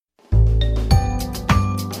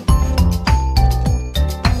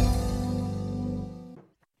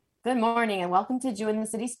Good morning and welcome to Jew in the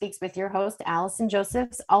City Speaks with your host, Allison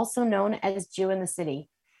Josephs, also known as Jew in the City.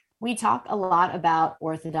 We talk a lot about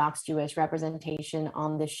Orthodox Jewish representation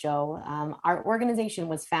on this show. Our organization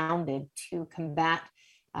was founded to combat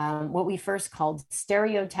what we first called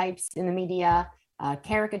stereotypes in the media,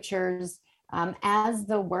 caricatures. As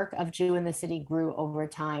the work of Jew in the City grew over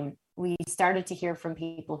time, we started to hear from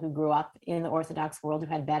people who grew up in the Orthodox world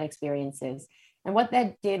who had bad experiences. And what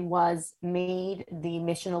that did was made the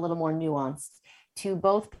mission a little more nuanced to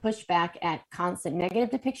both push back at constant negative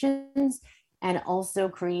depictions and also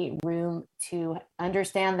create room to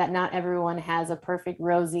understand that not everyone has a perfect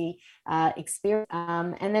rosy experience.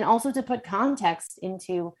 And then also to put context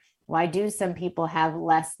into why do some people have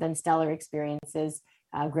less than stellar experiences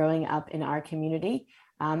growing up in our community.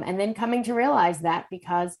 And then coming to realize that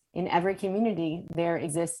because in every community there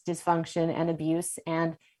exists dysfunction and abuse,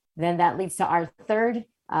 and then that leads to our third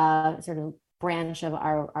sort of branch of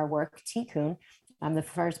our work, Tikkun. The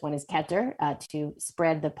first one is Keter, to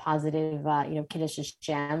spread the positive, Kiddush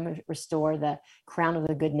Hashem, restore the crown of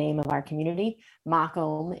the good name of our community.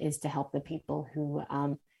 Makom is to help the people who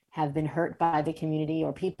have been hurt by the community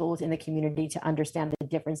or people within the community to understand the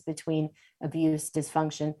difference between abuse,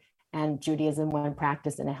 dysfunction, and Judaism when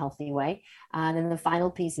practiced in a healthy way. And then the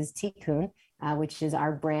final piece is Tikkun, which is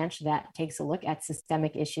our branch that takes a look at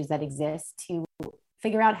systemic issues that exist to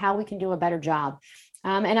figure out how we can do a better job.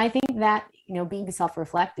 And I think that, being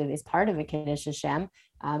self-reflective is part of a Kiddush Hashem,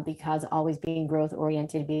 because always being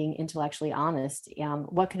growth-oriented, being intellectually honest,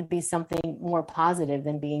 what could be something more positive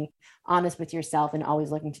than being honest with yourself and always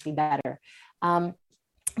looking to be better?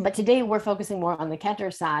 But today we're focusing more on the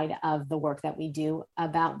Keter side of the work that we do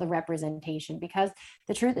about the representation, because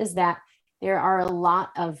the truth is that there are a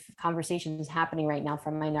lot of conversations happening right now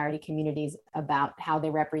from minority communities about how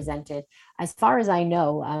they're represented. As far as I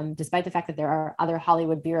know, despite the fact that there are other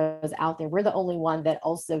Hollywood bureaus out there, we're the only one that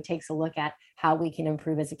also takes a look at how we can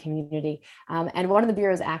improve as a community. And one of the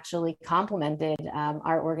bureaus actually complimented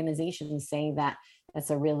our organization, saying that that's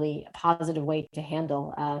a really positive way to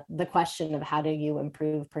handle the question of how do you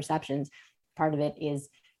improve perceptions. Part of it is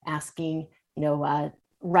asking,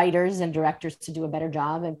 writers and directors to do a better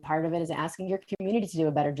job, and part of it is asking your community to do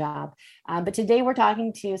a better job. But today we're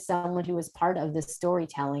talking to someone who is part of the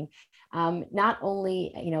storytelling. Not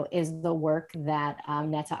only is the work that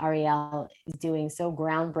Netta Ariel is doing so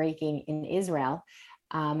groundbreaking in Israel,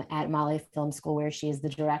 at Male Film School, where she is the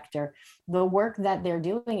director. The work that they're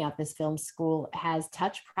doing at this film school has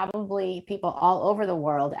touched probably people all over the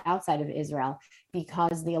world outside of Israel,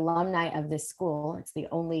 because the alumni of this school, it's the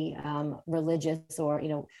only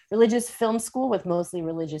religious film school with mostly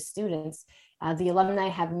religious students. The alumni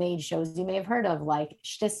have made shows you may have heard of, like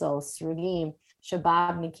Shtisel, Srugim,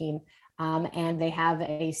 Shababnikim, and they have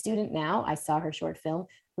a student now, I saw her short film,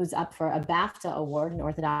 who's up for a BAFTA award, an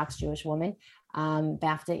Orthodox Jewish woman.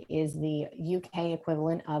 BAFTA is the UK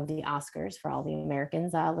equivalent of the Oscars for all the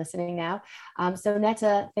Americans listening now. So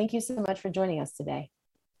Netta, thank you so much for joining us today.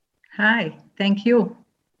 Hi, thank you.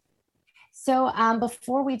 So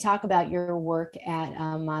before we talk about your work at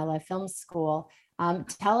Mile Film School,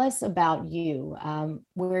 tell us about you.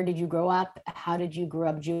 Where did you grow up? How did you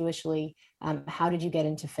grow up Jewishly? How did you get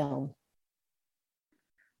into film?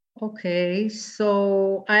 Okay,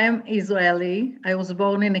 so I am Israeli. I was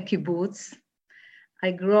born in a kibbutz.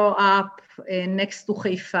 I grew up next to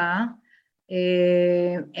Haifa,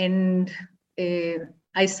 and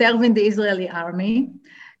I served in the Israeli army,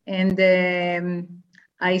 and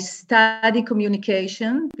I studied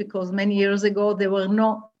communication because many years ago there were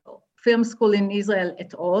no film school in Israel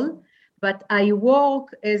at all. But I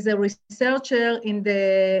work as a researcher in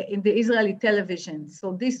the Israeli television.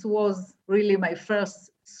 So this was really my first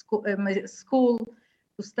school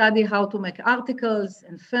to study how to make articles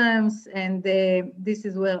and films, and this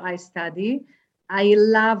is where I study. I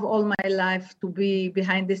love all my life to be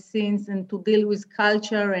behind the scenes and to deal with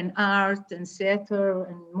culture and art and theater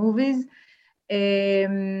and movies.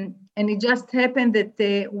 And it just happened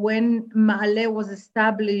that when Ma'ale was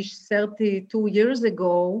established 32 years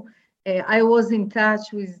ago, I was in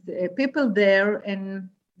touch with people there, and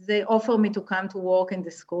they offered me to come to work in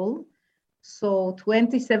the school. So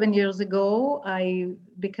 27 years ago, I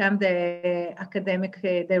became the academic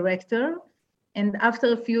director. And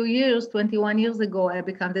after a few years, 21 years ago, I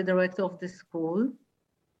became the director of the school.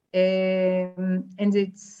 And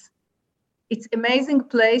it's amazing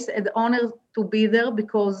place and honor to be there,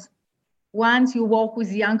 because once you work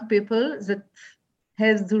with young people that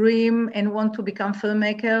has dream and want to become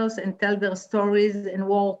filmmakers and tell their stories and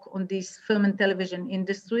work on this film and television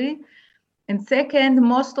industry. And second,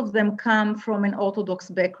 most of them come from an Orthodox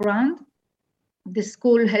background. the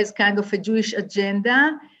school has kind of a Jewish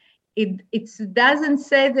agenda. It doesn't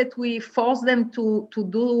say that we force them to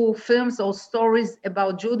do films or stories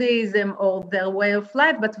about Judaism or their way of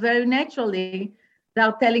life, but very naturally, they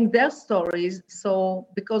are telling their stories. So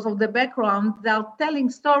because of the background, they are telling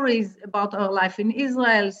stories about our life in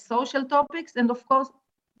Israel, social topics, and of course,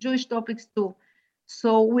 Jewish topics too.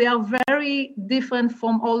 So we are very different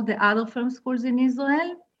from all the other film schools in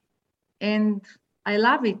Israel. And I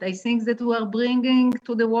love it. I think that we are bringing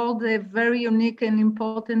to the world a very unique and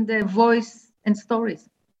important voice and stories.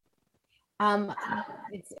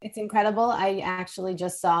 It's incredible. I actually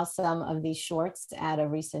just saw some of these shorts at a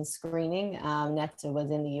recent screening. Netta was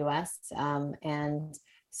in the US and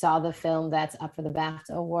saw the film that's up for the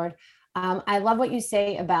BAFTA award. I love what you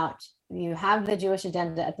say about you have the Jewish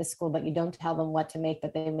agenda at the school, but you don't tell them what to make,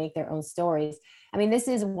 but they make their own stories. I mean, this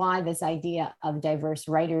is why this idea of diverse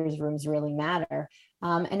writers' rooms really matter.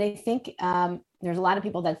 And I think there's a lot of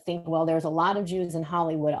people that think, well, there's a lot of Jews in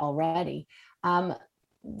Hollywood already.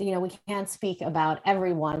 We can't speak about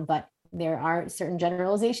everyone, but there are certain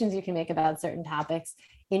generalizations you can make about certain topics.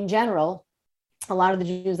 In general, a lot of the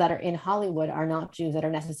Jews that are in Hollywood are not Jews that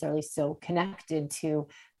are necessarily so connected to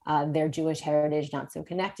their Jewish heritage, not so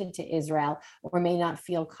connected to Israel, or may not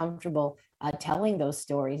feel comfortable telling those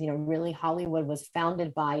stories. Really, Hollywood was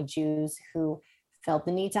founded by Jews who felt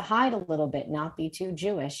the need to hide a little bit, not be too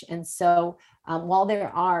Jewish. And so while there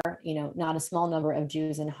are, not a small number of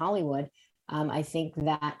Jews in Hollywood, I think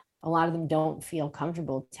that a lot of them don't feel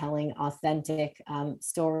comfortable telling authentic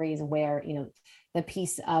stories where, the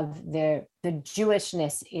piece of the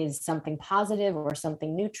Jewishness is something positive or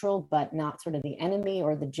something neutral, but not sort of the enemy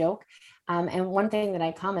or the joke. And one thing that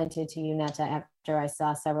I commented to you, Netta, after I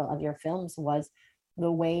saw several of your films was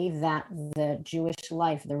the way that the Jewish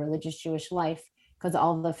life, the religious Jewish life, because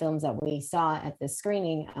all the films that we saw at this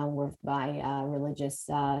screening were by religious,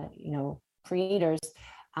 creators.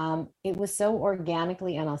 It was so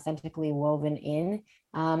organically and authentically woven in.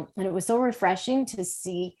 And it was so refreshing to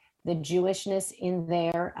see the Jewishness in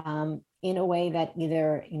there in a way that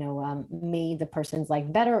either, made the person's life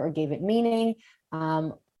better or gave it meaning,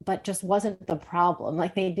 but just wasn't the problem.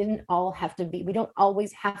 Like they didn't all have to be, we don't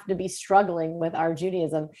always have to be struggling with our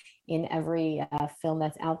Judaism in every film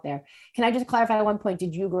that's out there. Can I just clarify one point?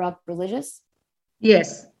 Did you grow up religious?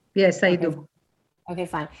 Yes, I do. Okay,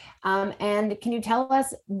 fine. And can you tell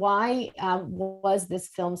us why was this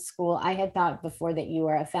film school? I had thought before that you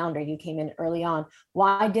were a founder, you came in early on.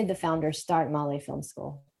 Why did the founder start Ma'ale Film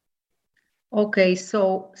School? Okay,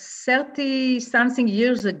 so 30-something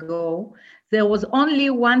years ago, there was only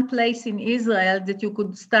one place in Israel that you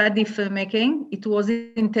could study filmmaking. It was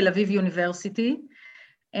in Tel Aviv University.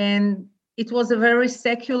 And it was a very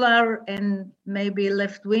secular and maybe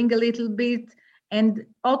left-wing a little bit. And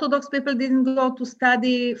Orthodox people didn't go to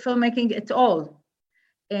study filmmaking at all.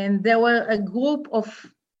 And there were a group of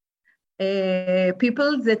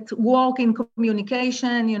people that work in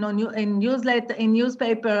communication, in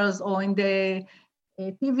newspapers or in the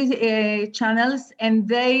TV channels, and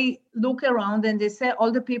they look around and they say,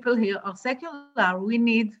 all the people here are secular. We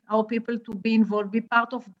need our people to be involved, be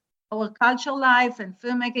part of our cultural life and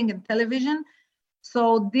filmmaking and television.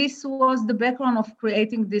 So this was the background of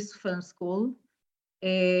creating this film school.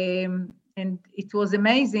 And it was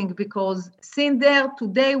amazing because since there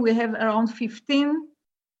today we have around 15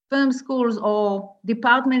 film schools or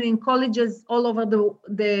departments in colleges all over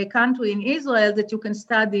the country in Israel that you can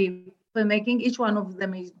study filmmaking. Each one of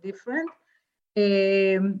them is different,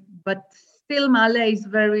 but still Ma'ale is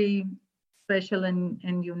very special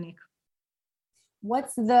and unique.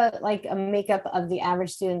 What's the makeup of the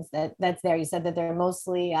average students that's there? You said that they're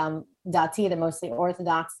mostly Dati, they're mostly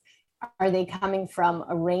Orthodox. Are they coming from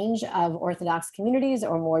a range of Orthodox communities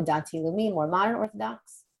or more Dati Leumi, more modern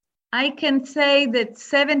Orthodox? I can say that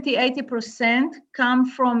 70-80% come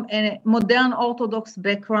from a modern Orthodox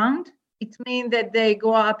background. It means that they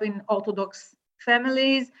grow up in Orthodox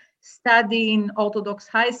families, study in Orthodox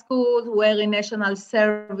high schools, were in national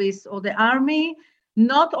service or the army.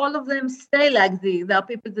 Not all of them stay like this. There are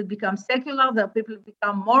people that become secular, there are people that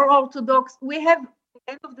become more Orthodox. We have, at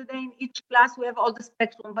the end of the day, in each class, we have all the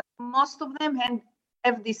spectrum, but most of them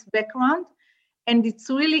have this background. And it's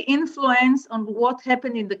really influence on what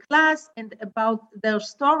happened in the class and about their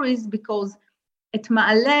stories, because at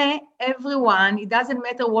Ma'ale, everyone, it doesn't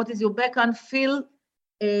matter what is your background, feel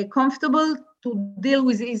comfortable to deal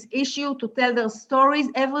with this issue, to tell their stories.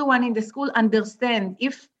 Everyone in the school understand.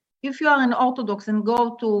 If you are an Orthodox and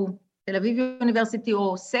go to Tel Aviv University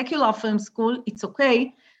or secular film school, it's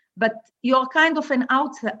okay, but you're kind of an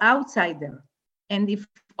outsider. And if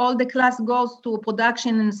all the class goes to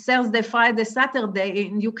production on Thursday, Friday, Saturday,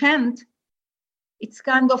 and you can't, it's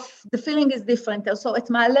kind of, the feeling is different. So at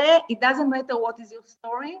Ma'ale, it doesn't matter what is your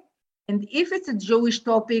story. And if it's a Jewish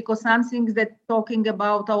topic or something that talking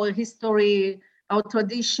about our history, our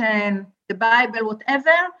tradition, the Bible,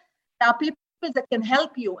 whatever, there are people that can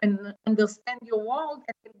help you and understand your world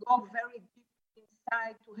and can go very deep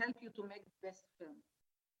inside to help you to make the best film.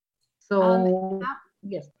 So,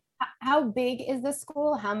 yes. How big is the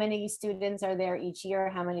school? How many students are there each year?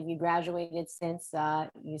 How many of you graduated since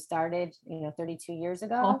you started, 32 years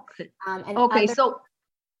ago? Okay. So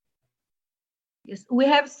yes, we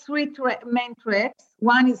have three main tracks.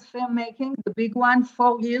 One is filmmaking, the big one,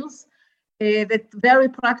 4 years. That very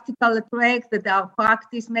practical tracks that are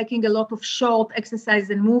practice making a lot of short exercise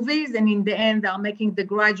and movies, and in the end are making the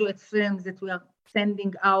graduate films that we are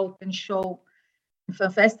sending out and show for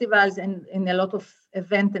festivals and in a lot of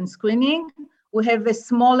event and screening. We have a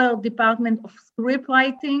smaller department of script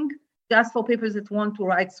writing, just for people that want to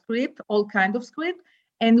write script, all kind of script.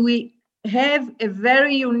 And we have a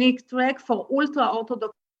very unique track for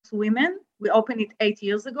ultra-Orthodox women. We opened it 8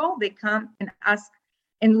 years ago. They come and ask,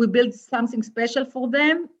 and we build something special for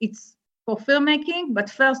them. It's for filmmaking, but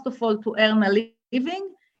first of all, to earn a living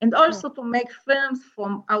and also to make films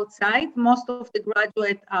from outside. Most of the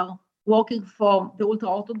graduates are working for the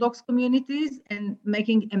ultra-Orthodox communities and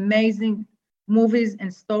making amazing movies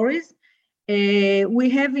and stories. We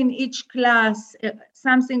have in each class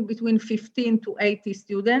something between 15 to 80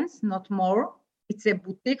 students, not more. It's a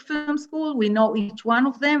boutique film school. We know each one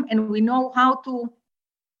of them, and we know how to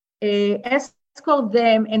escort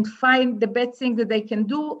them and find the best thing that they can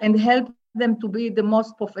do and help them to be the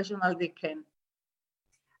most professional they can.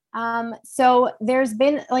 So there's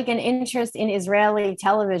been like an interest in Israeli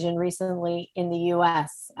television recently in the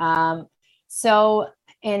US. I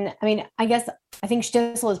think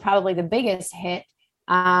Shtisel is probably the biggest hit,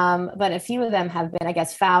 but a few of them have been, I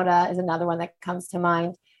guess Fauda is another one that comes to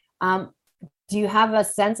mind. Do you have a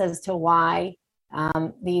sense as to why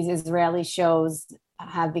these Israeli shows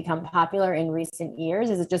have become popular in recent years?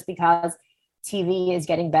 Is it just because TV is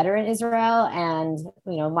getting better in Israel and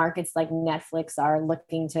markets like Netflix are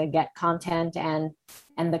looking to get content and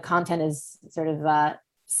the content is sort of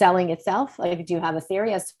selling itself? Like, do you have a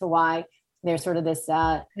theory as to why there's sort of this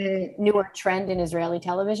newer trend in Israeli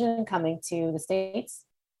television coming to the States?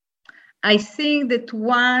 I think that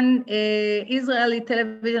Israeli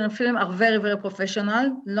television and film are very, very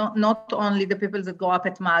professional, not only the people that grow up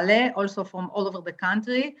at Ma'ale, also from all over the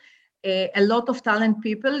country. A lot of talented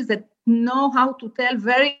people that know how to tell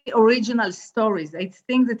very original stories. I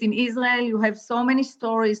think that in Israel, you have so many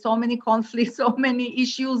stories, so many conflicts, so many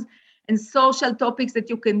issues and social topics that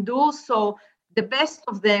you can do. So the best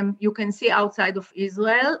of them you can see outside of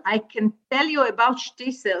Israel. I can tell you about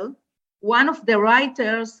Shtisel. One of the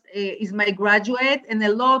writers is my graduate, and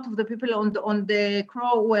a lot of the people on the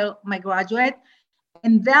crew were my graduate.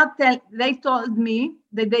 And they told me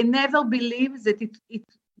that they never believed that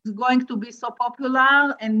it's going to be so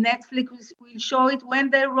popular and Netflix will show it. When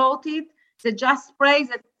they wrote it, they just praised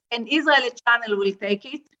that an Israeli channel will take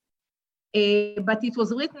it. But it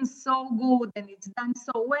was written so good and it's done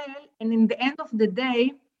so well. And in the end of the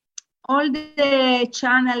day, all the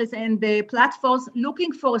channels and the platforms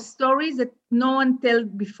looking for stories that no one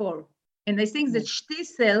told before. And I think that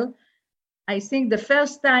Shtisel, the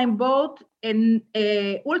first time bought an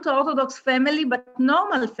ultra-Orthodox family, but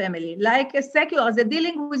normal family, like a secular. They're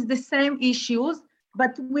dealing with the same issues,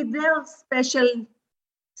 but with their special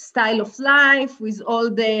style of life, with all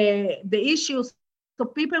the issues. So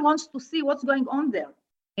people want to see what's going on there.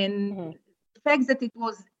 And the fact that it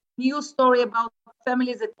was new story about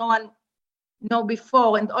families that no one know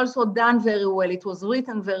before, and also done very well. It was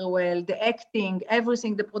written very well, the acting,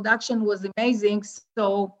 everything, the production was amazing.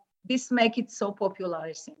 So this make it so popular,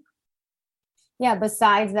 I think. Yeah,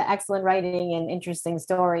 besides the excellent writing and interesting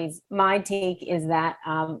stories, my take is that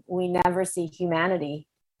we never see humanity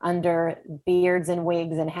under beards and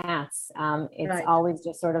wigs and hats. It's always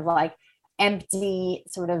just sort of like empty,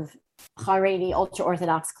 sort of Haredi,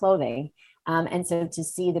 ultra-Orthodox clothing. And so to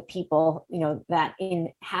see the people, that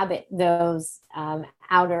inhabit those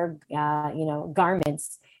outer,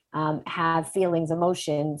 garments have feelings,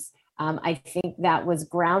 emotions. I think that was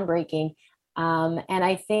groundbreaking. And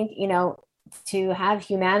I think, to have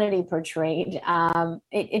humanity portrayed,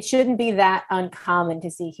 it shouldn't be that uncommon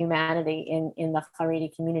to see humanity in the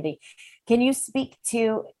Haredi community. Can you speak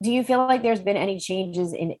to, do you feel like there's been any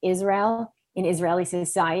changes in Israel, in Israeli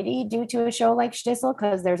society due to a show like Shtisel?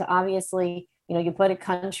 Because there's obviously, you put a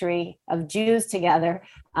country of Jews together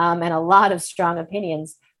and a lot of strong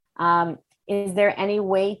opinions. is there any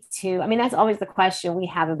way to, I mean, that's always the question we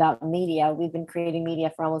have about media. We've been creating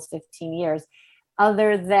media for almost 15 years.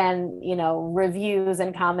 Other than, reviews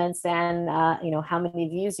and comments and, how many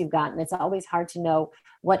views you've gotten, it's always hard to know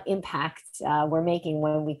what impact we're making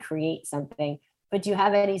when we create something. But do you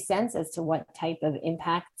have any sense as to what type of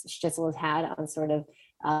impact Shtisel has had on sort of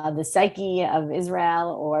the psyche of Israel,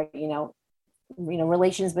 or,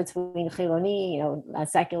 relations between Chiloni,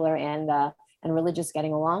 secular and religious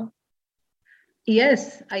getting along?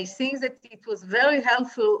 Yes, I think that it was very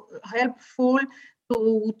helpful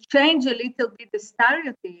to change a little bit the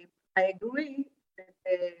stereotype. I agree that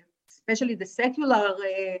especially the secular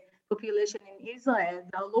population in Israel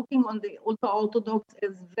are looking on the ultra-Orthodox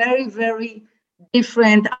as very, very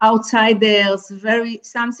different outsiders,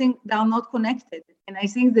 something they are not connected. And I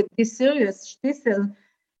think that this series, Shtisel,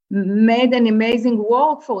 made an amazing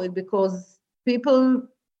work for it, because people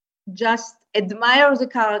just admire the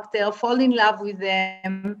character, fall in love with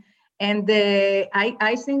them, and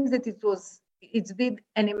I think that it did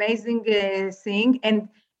an amazing thing, and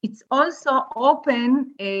it's also opened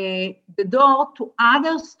the door to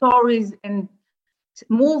other stories and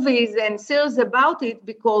movies and series about it,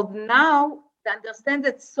 because now they understand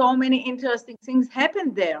that so many interesting things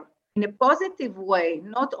happen there in a positive way,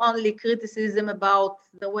 not only criticism about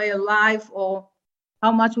the way of life or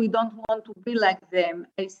how much we don't want to be like them.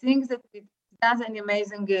 I think that it does an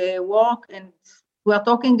amazing work, and we're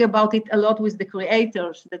talking about it a lot with the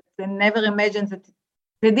creators, that they never imagined that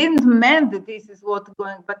they didn't mean that this is what's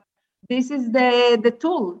going, but this is the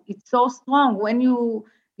tool. It's so strong when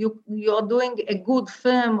you're doing a good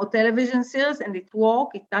film or television series and it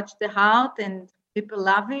works, it touched the heart and people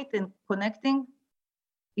love it and connecting,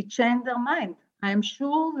 it changed their mind. I'm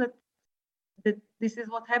sure that this is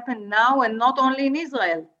what happened now, and not only in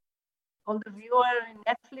Israel, all the viewers in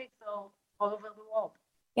Netflix or all over the world.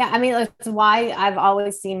 Yeah, I mean, that's why I've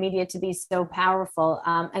always seen media to be so powerful.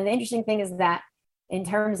 And the interesting thing is that in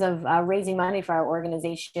terms of raising money for our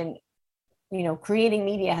organization, creating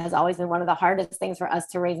media has always been one of the hardest things for us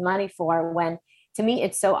to raise money for, when to me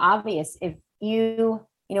it's so obvious. If you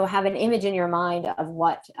have an image in your mind of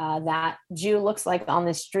what that Jew looks like on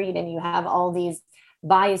the street, and you have all these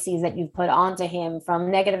biases that you've put onto him from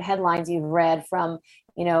negative headlines you've read, from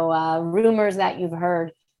rumors that you've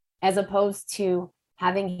heard, as opposed to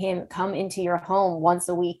having him come into your home once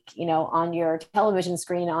a week, on your television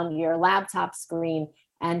screen, on your laptop screen,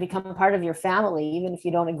 and become part of your family, even if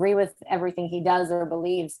you don't agree with everything he does or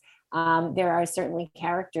believes. There are certainly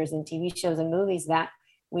characters in TV shows and movies that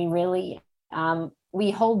we really we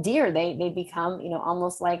hold dear. They become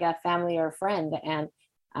almost like a family or a friend, and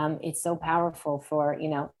it's so powerful for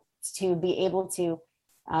to be able to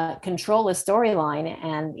control a storyline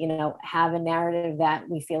and have a narrative that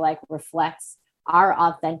we feel like reflects our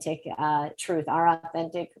authentic truth, our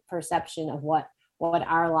authentic perception of what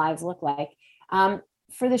our lives look like.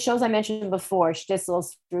 For the shows I mentioned before, Shtisel,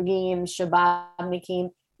 Strugim,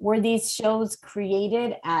 Shabbatnikim, were these shows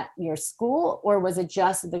created at your school, or was it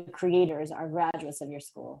just the creators are graduates of your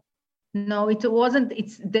school? No, it wasn't.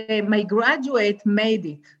 My graduate made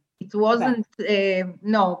it. It wasn't, okay.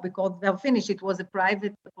 No, because they're finished. It was a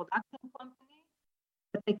private production company.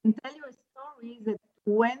 But I can tell you a story that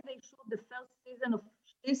when they shoot the first season of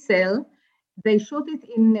Shtisel, they shoot it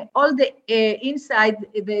in all the inside,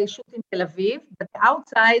 they shoot in Tel Aviv, but the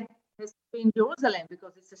outside has to be in Jerusalem,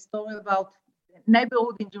 because it's a story about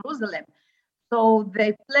neighborhood in Jerusalem. So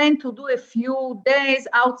they plan to do a few days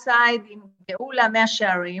outside in Geula Mea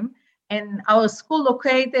Shearim, and our school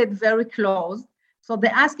located very close. So they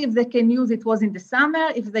asked if they can use, it was in the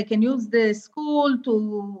summer, if they can use the school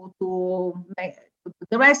to make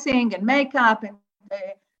dressing and makeup and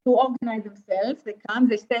to organize themselves. They come,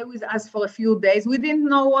 they stay with us for a few days. We didn't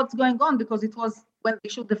know what's going on, because it was when they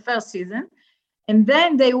shoot the first season. And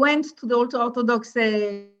then they went to the ultra-Orthodox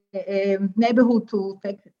neighborhood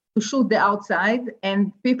to shoot the outside,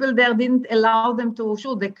 and people there didn't allow them to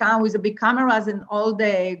shoot. They come with the big cameras and all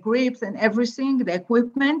the grips and everything, the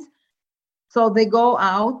equipment. So they go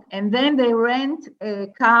out, and then they rent a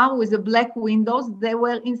car with the black windows. They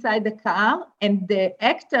were inside the car, and the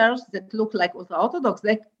actors that look like Orthodox,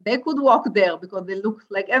 they could walk there because they look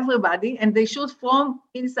like everybody, and they shoot from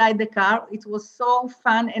inside the car. It was so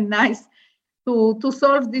fun and nice to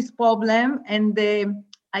solve this problem. And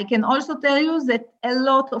I can also tell you that a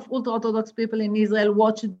lot of ultra-Orthodox people in Israel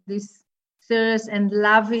watch this series and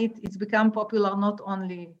love it. It's become popular not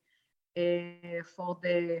only for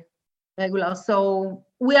the regular. So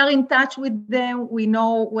we are in touch with them. We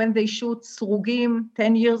know when they shoot Strugim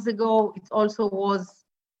 10 years ago, it also was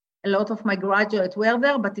a lot of my graduates were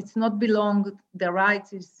there, but it's not belong, the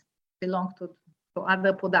rights is belong to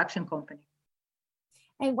other production companies.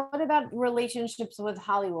 And what about relationships with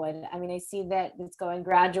Hollywood? I mean, I see that it's going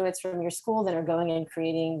graduates from your school that are going and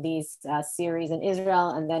creating these series in Israel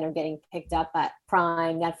and then are getting picked up at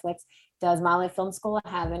Prime, Netflix. Does Ma'ale Film School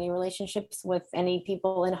have any relationships with any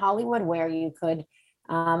people in Hollywood where you could,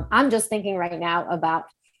 I'm just thinking right now about,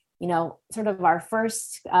 sort of our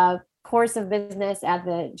first course of business at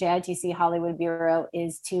the JITC Hollywood Bureau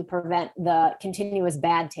is to prevent the continuous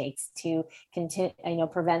bad takes, to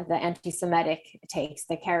prevent the anti-Semitic takes,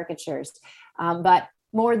 the caricatures. But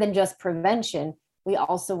more than just prevention, we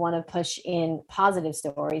also want to push in positive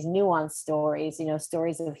stories, nuanced stories,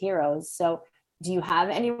 stories of heroes. So do you have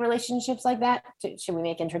any relationships like that? Should we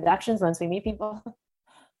make introductions once we meet people?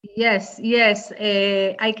 Yes.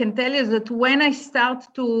 I can tell you that when I start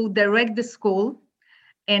to direct the school,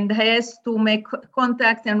 and has to make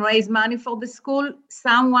contact and raise money for the school,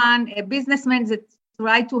 a businessman that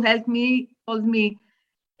tried to help me, told me,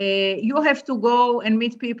 you have to go and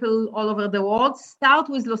meet people all over the world. Start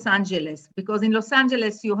with Los Angeles, because in Los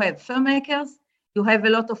Angeles, you have filmmakers, you have a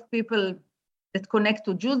lot of people that connect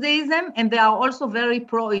to Judaism, and they are also very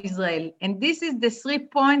pro-Israel. And this is the 3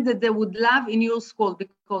 points that they would love in your school,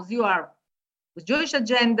 because you are with Jewish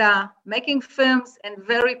agenda, making films, and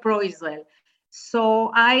very pro-Israel.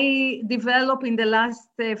 So I developed in the last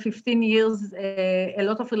 15 years a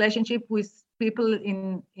lot of relationship with people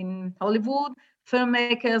in Hollywood,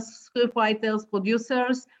 filmmakers, scriptwriters,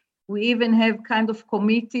 producers. We even have kind of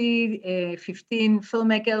committee, 15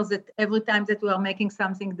 filmmakers that every time that we are making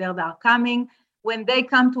something there, they are coming. When they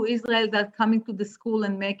come to Israel, they're coming to the school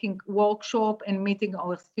and making workshop and meeting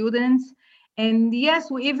our students. And yes,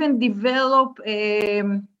 we even develop a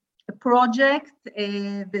project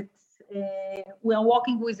that we are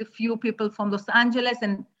working with a few people from Los Angeles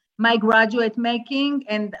and my graduate making,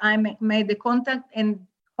 and I made the contact, and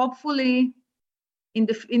hopefully in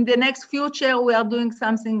the next future, we are doing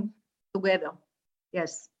something together.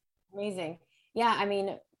 Yes. Amazing. Yeah. I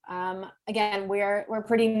mean, again, we're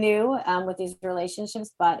pretty new with these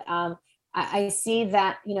relationships, but I see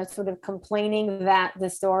that, sort of complaining that the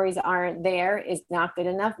stories aren't there is not good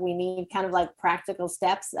enough. We need kind of like practical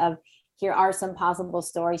steps of, here are some possible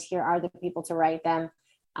stories, here are the people to write them.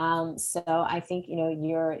 So I think,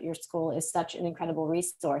 your school is such an incredible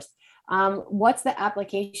resource. What's the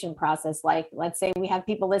application process like? Let's say we have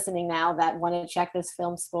people listening now that want to check this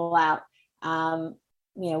film school out.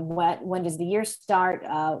 When does the year start?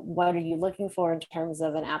 What are you looking for in terms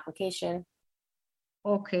of an application?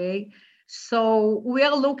 Okay, so we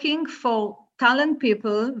are looking for talented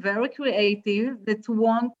people, very creative, that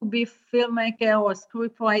want to be filmmaker or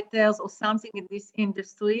scriptwriters or something in this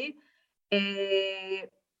industry. They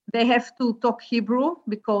have to talk Hebrew,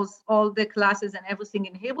 because all the classes and everything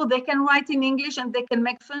in Hebrew. They can write in English and they can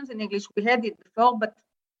make films in English. We had it before, but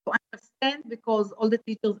to understand, because all the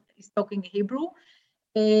teachers is talking Hebrew.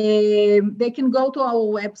 They can go to our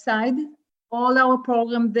website, all our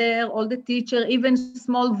program there, all the teacher, even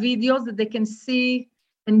small videos that they can see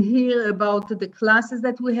and hear about the classes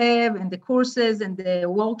that we have and the courses and the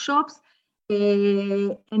workshops.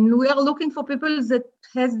 And we are looking for people that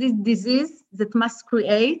has this disease, that must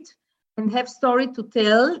create and have story to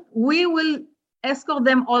tell. We will escort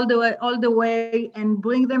them all the way and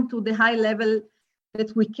bring them to the high level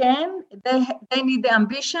that we can. They need the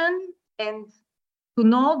ambition and to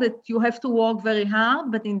know that you have to work very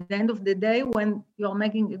hard, but in the end of the day, when you're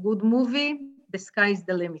making a good movie, the sky is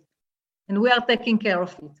the limit. And we are taking care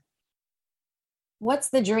of it. What's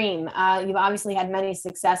the dream? You've obviously had many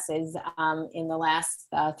successes in the last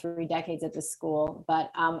 3 decades at the school, but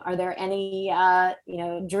are there any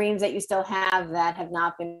dreams that you still have that have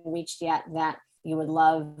not been reached yet that you would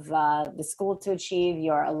love the school to achieve,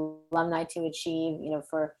 your alumni to achieve,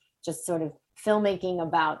 for just sort of filmmaking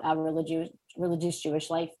about religious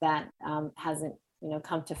Jewish life that hasn't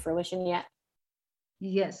come to fruition yet?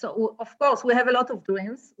 Yes, so of course we have a lot of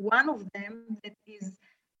dreams. One of them that is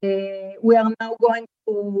we are in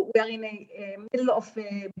a middle of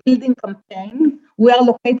a building campaign. We are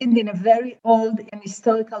located in a very old and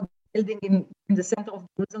historical building in the center of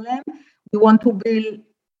Jerusalem. We want to build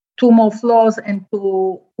 2 more floors and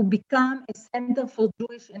to become a center for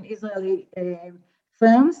Jewish and Israeli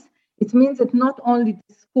films. It means that not only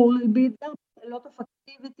the school will be there, but a lot of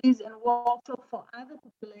activities and workshops for other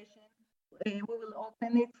populations. We will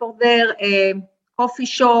open it for their coffee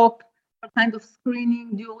shop, a kind of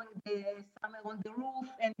screening during the summer on the roof,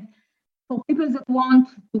 and for people that want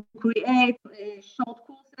to create short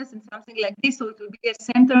courses and something like this. So it will be a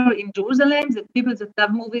center in Jerusalem that people that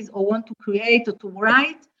love movies or want to create or to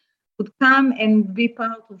write could come and be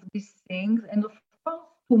part of these things. And of course,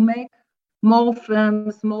 to make more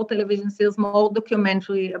films, more television series, more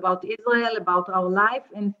documentary about Israel, about our life,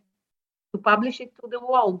 and to publish it to the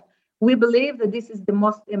world. We believe that this is the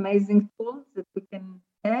most amazing tool that we can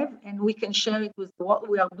have, and we can share it with the world.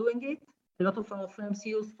 We are doing it. A lot of our films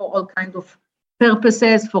used for all kinds of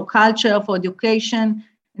purposes, for culture, for education,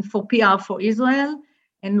 and for PR for Israel.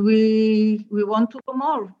 And we want to do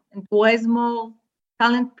more and to raise more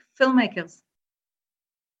talent filmmakers.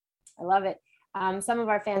 I love it. Some of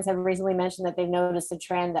our fans have recently mentioned that they've noticed a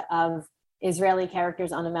trend of Israeli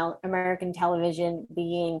characters on American television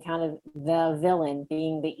being kind of the villain,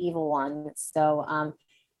 being the evil one. So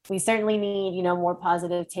we certainly need, more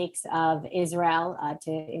positive takes of Israel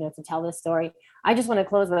to tell this story. I just want to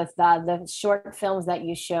close with the short films that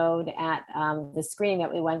you showed at the screening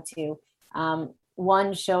that we went to.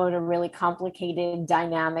 One showed a really complicated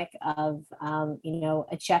dynamic of,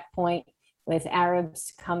 a checkpoint with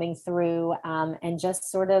Arabs coming through, and just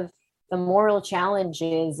sort of the moral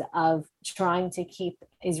challenges of trying to keep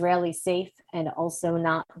Israelis safe and also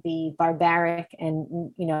not be barbaric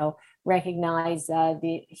and, recognize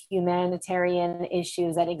the humanitarian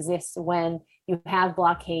issues that exist when you have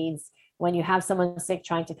blockades, when you have someone sick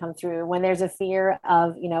trying to come through, when there's a fear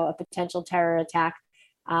of, a potential terror attack.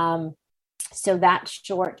 So that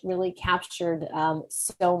short really captured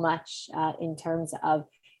so much in terms of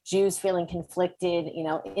Jews feeling conflicted,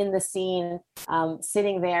 in the scene,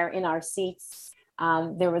 sitting there in our seats.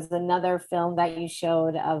 There was another film that you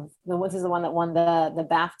showed this is the one that won the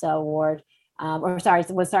BAFTA award,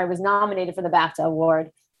 was nominated for the BAFTA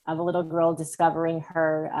award, of a little girl discovering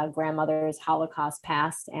her grandmother's Holocaust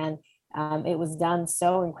past. And it was done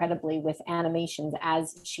so incredibly with animations,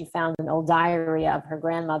 as she found an old diary of her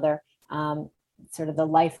grandmother. Sort of the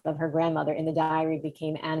life of her grandmother in the diary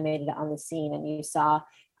became animated on the scene, and you saw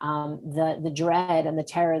the dread and the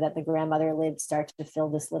terror that the grandmother lived start to fill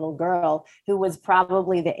this little girl, who was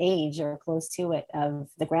probably the age or close to it of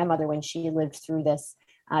the grandmother when she lived through this.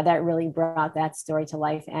 That really brought that story to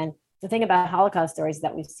life. And the thing about Holocaust stories is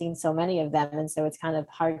that we've seen so many of them, and so it's kind of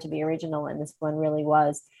hard to be original, and this one really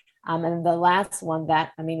was. And the last one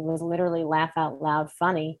that, was literally laugh out loud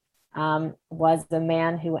funny, was the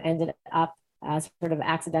man who ended up sort of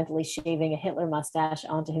accidentally shaving a Hitler mustache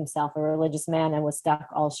onto himself, a religious man, and was stuck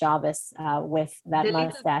all Shabbos with that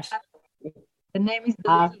mustache. The name is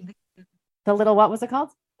the little, what was it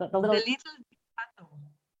called? The little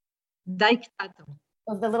dictator.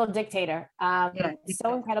 The little dictator.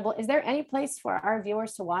 So incredible. Is there any place for our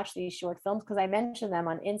viewers to watch these short films? Because I mentioned them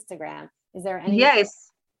on Instagram. Is there any?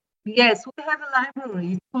 Yes, we have a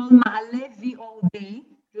library. It's called Ma'ale VOD.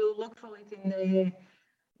 You look for it in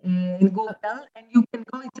Google, and you can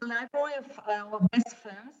go. It's a library of our best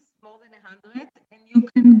films, more than 100, and you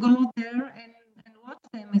can go there and watch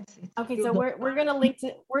them. It's okay. So we're gonna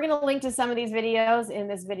link to some of these videos in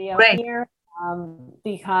this video here,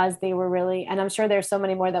 because they were really, and I'm sure there's so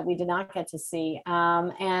many more that we did not get to see.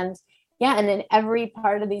 And in every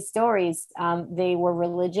part of these stories, they were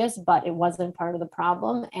religious, but it wasn't part of the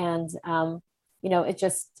problem. And it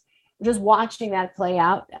just watching that play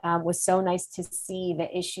out was so nice to see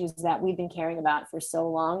the issues that we've been caring about for so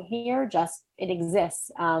long here. It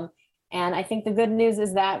exists. And I think the good news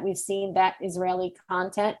is that we've seen that Israeli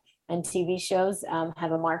content and TV shows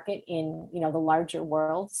have a market in, the larger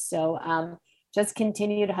world. So just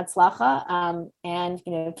continue to hatzlacha, and,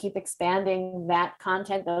 keep expanding that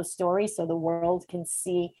content, those stories, so the world can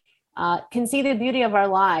see the beauty of our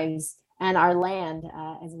lives and our land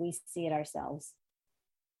as we see it ourselves.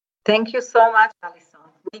 Thank you so much, Alison.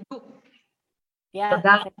 We do. Yeah.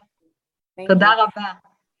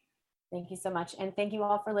 Thank you so much. And thank you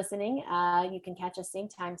all for listening. You can catch us same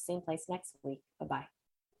time, same place next week. Bye-bye.